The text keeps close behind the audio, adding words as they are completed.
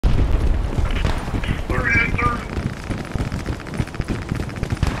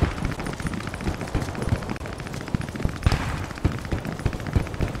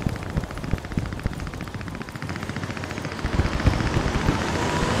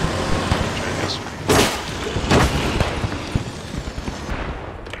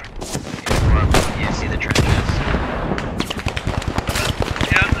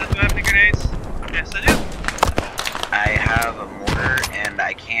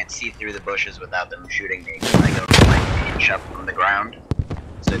see through the bushes without them shooting me. I go like an inch up from the ground.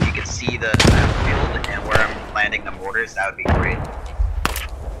 So if you could see the battlefield and where I'm planting the mortars, that would be great.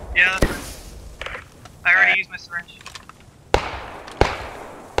 Yeah, that's right. I already used my syringe.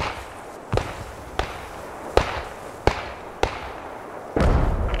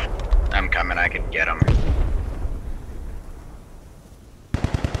 I'm coming, I can get him.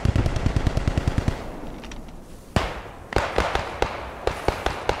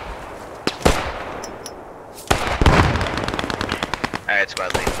 Alright,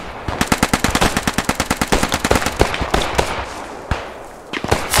 squad lead.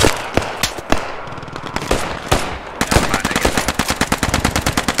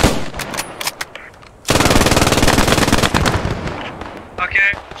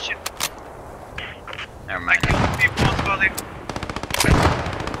 Okay, shit. Never mind. I killed people on squad lead.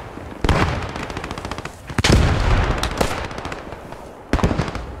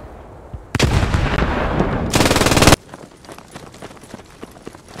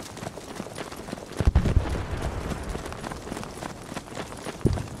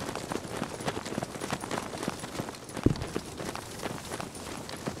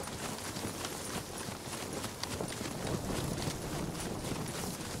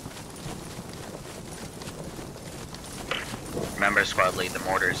 Remember, squad lead, the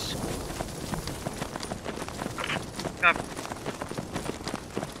mortars. Copy.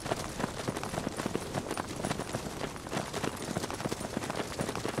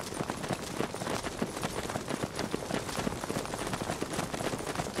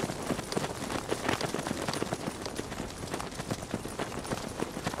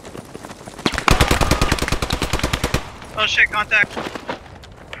 Oh shit, contact.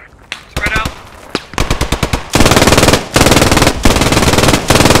 Spread out.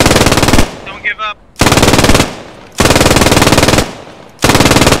 Don't give up.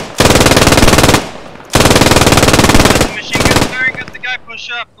 Let the machine gun firing at the guy, push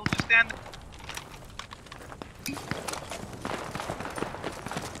up. Don't just stand there.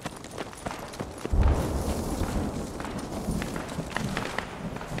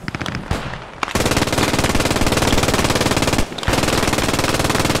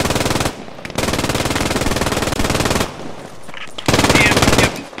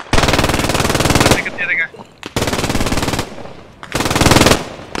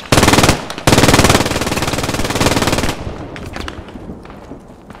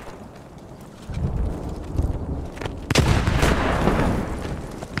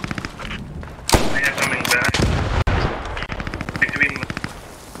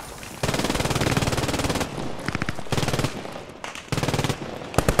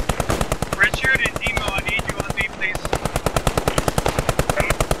 Richard and Demo, I need you on me, please.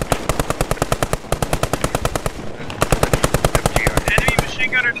 Enemy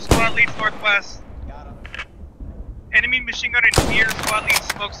machine gunner to squad lead northwest. Got him. Enemy machine gunner near squad lead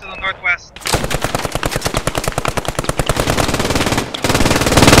smokes to the northwest.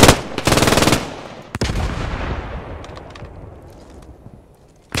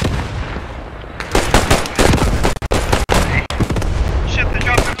 Shit, the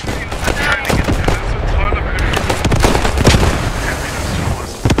drop is trying to get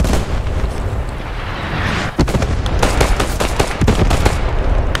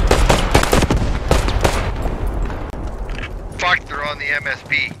Fuck, they're on the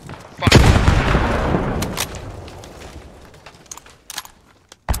MSB. Fuck.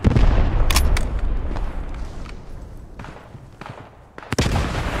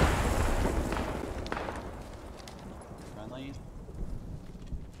 Friendly?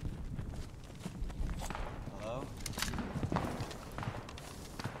 Hello?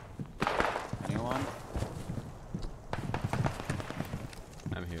 Anyone?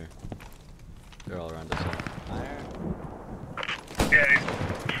 I'm here. They're all around us. Fire?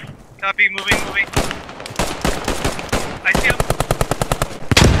 Copy, moving. I see him.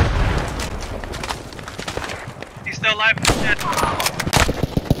 He's still alive in the shed.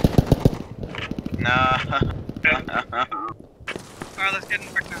 No. Alright, let's get in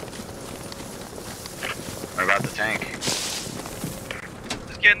back now. What about the tank?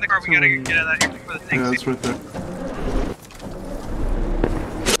 Let's get in the car, we gotta get out of here before the tank. Yeah, that's right there.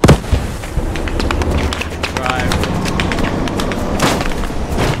 Drive.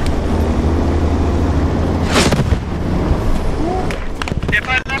 If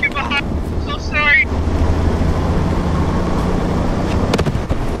I left you behind, I'm so sorry.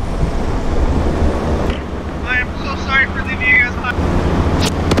 I am so sorry for leaving you guys behind.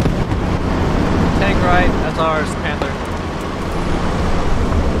 Tank right, that's ours, Panther.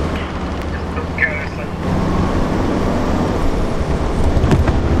 Okay,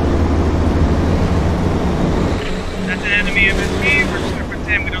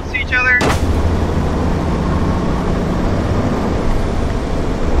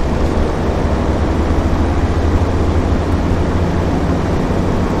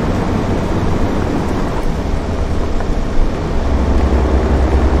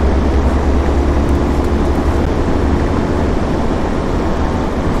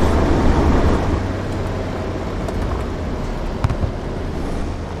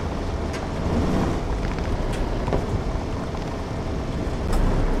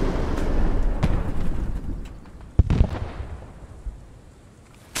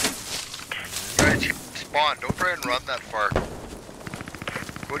 even run that far.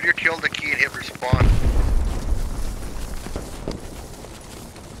 Go to your tilde key and hit respawn.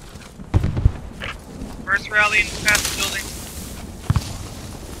 First rally past the building.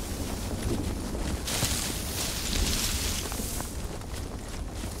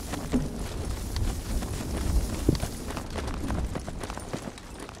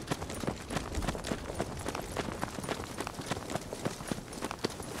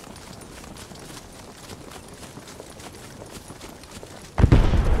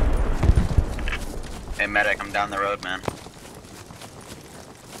 Hey medic, I'm down the road, man.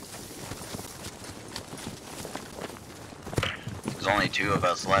 There's only 2 of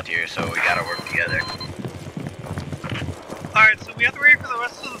us left here, so we gotta work together. Alright, so we have to wait for the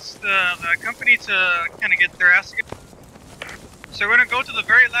rest of the company to kind of get their ass together. So we're gonna go to the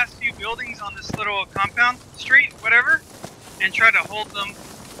very last few buildings on this little compound, street, whatever, and try to hold them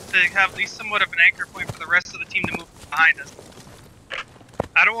to have at least somewhat of an anchor point for the rest of the team to move behind us.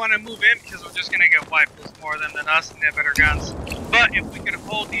 I don't want to move in because we're just going to get wiped. There's more of them than us and they have better guns. But if we could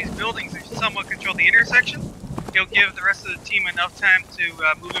hold these buildings and somewhat control the intersection, it'll give the rest of the team enough time to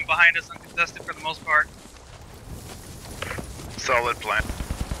move in behind us uncontested for the most part. Solid plan.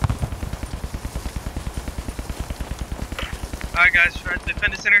 Alright guys, try to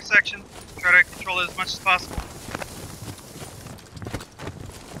defend this intersection. Try to control it as much as possible.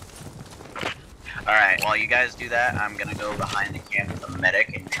 Alright, while you guys do that, I'm gonna go behind the camp with a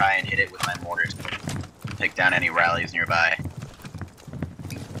medic and try and hit it with my mortars. Take down any rallies nearby.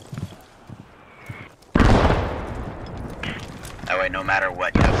 That way, no matter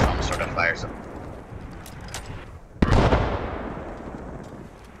what, you have some sort of fire support.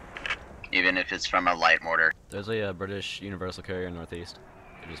 Even if it's from a light mortar. There's a British universal carrier northeast.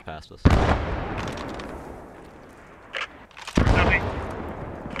 It just passed us. Copy.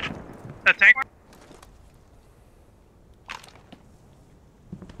 A tank?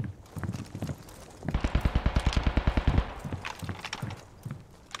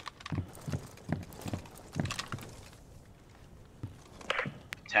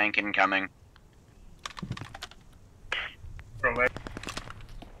 Tank incoming. From where?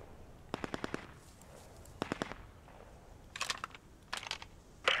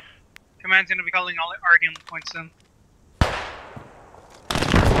 Command's gonna be calling all Argon points in.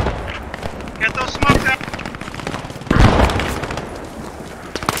 Get those smokes out!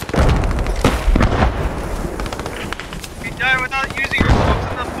 If you die without using your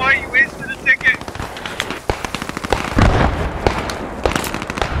smokes in the fight, you wasted a ticket.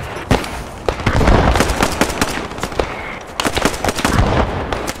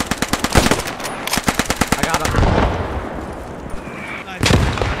 I got him. Nice.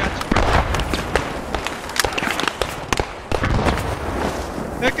 I got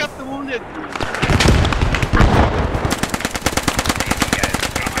you. Pick up the wounded.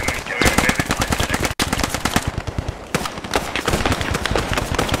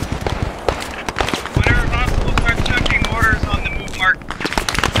 Whenever possible, start chucking mortars on the move mark.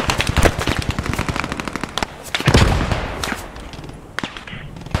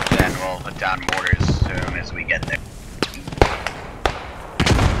 Then we'll put down mortars as soon as we get there.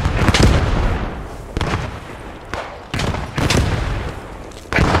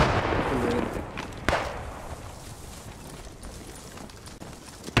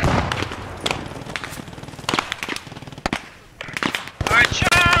 Alright,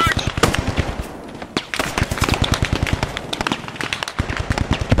 charge!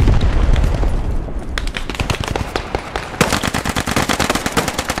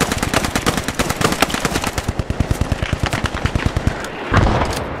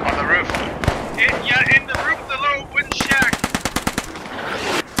 On the roof. Yeah, in the roof of the little wooden shack.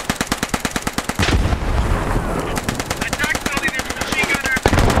 Attack building, there's a machine gunner.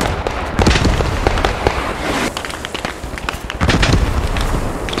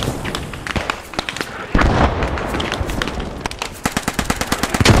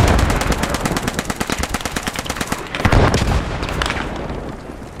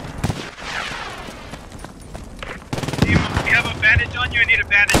 Do you have a bandage on you? I need a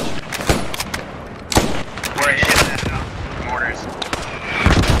bandage. We're hitting that mortars.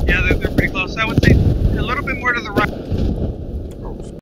 Yeah, they're pretty close. I would say a little bit more to the right.